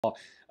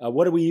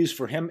What do we use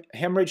for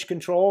hemorrhage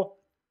control?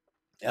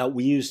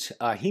 We used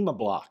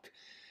Hemoblock,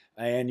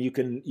 and you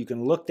can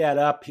look that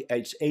up.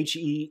 It's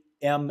Hemablock.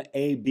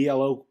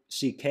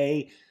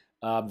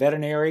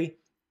 Veterinary.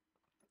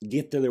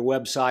 Get to their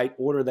website,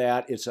 order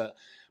that. It's a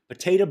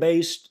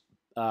potato-based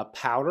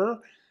powder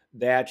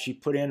that you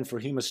put in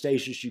for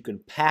hemostasis. You can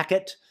pack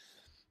it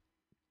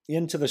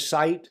into the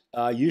site,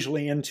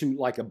 usually into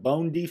like a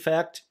bone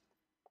defect.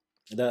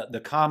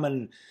 The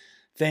common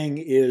thing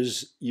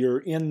is you're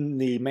in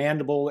the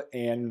mandible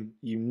and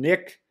you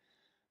nick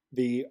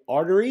the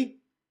artery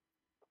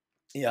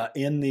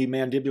in the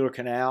mandibular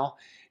canal,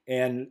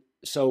 and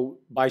so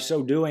by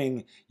so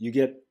doing you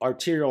get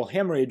arterial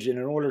hemorrhage, and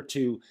in order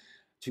to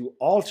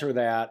alter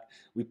that,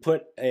 we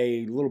put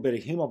a little bit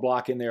of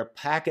Hemoblock in there,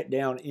 pack it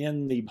down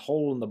in the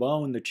hole in the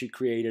bone that you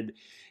created,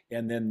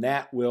 and then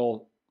that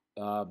will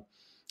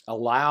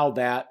allow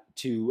that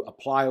to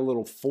apply a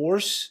little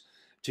force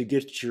to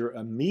get your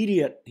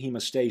immediate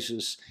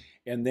hemostasis,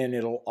 and then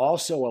it'll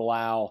also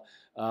allow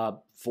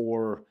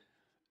for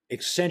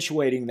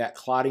accentuating that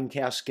clotting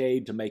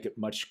cascade to make it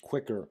much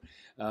quicker.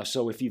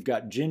 So if you've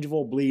got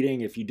gingival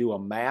bleeding, if you do a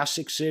mass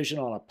excision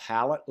on a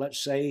palate,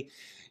 let's say,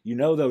 you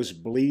know those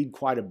bleed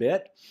quite a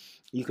bit,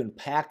 you can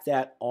pack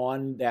that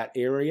on that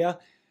area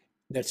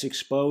that's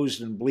exposed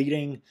and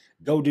bleeding,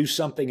 go do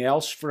something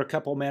else for a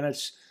couple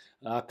minutes,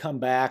 come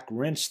back,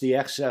 rinse the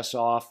excess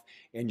off,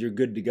 and you're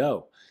good to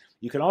go.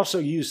 You can also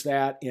use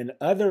that in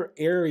other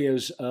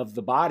areas of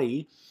the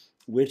body,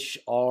 which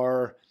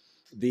are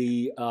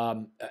the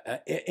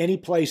any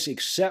place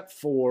except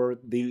for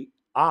the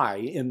eye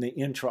in the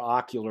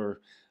intraocular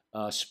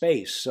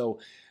space. So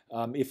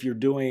if you're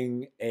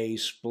doing a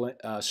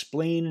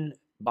spleen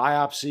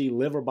biopsy,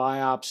 liver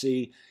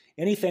biopsy,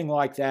 anything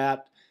like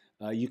that,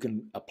 you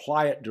can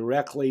apply it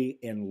directly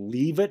and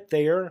leave it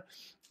there,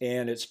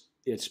 and it's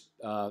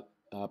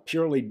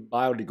purely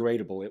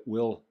biodegradable. It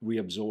will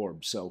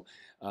reabsorb. So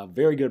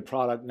very good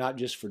product, not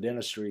just for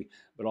dentistry,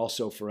 but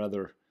also for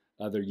other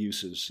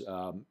uses.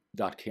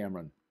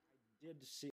 Cameron.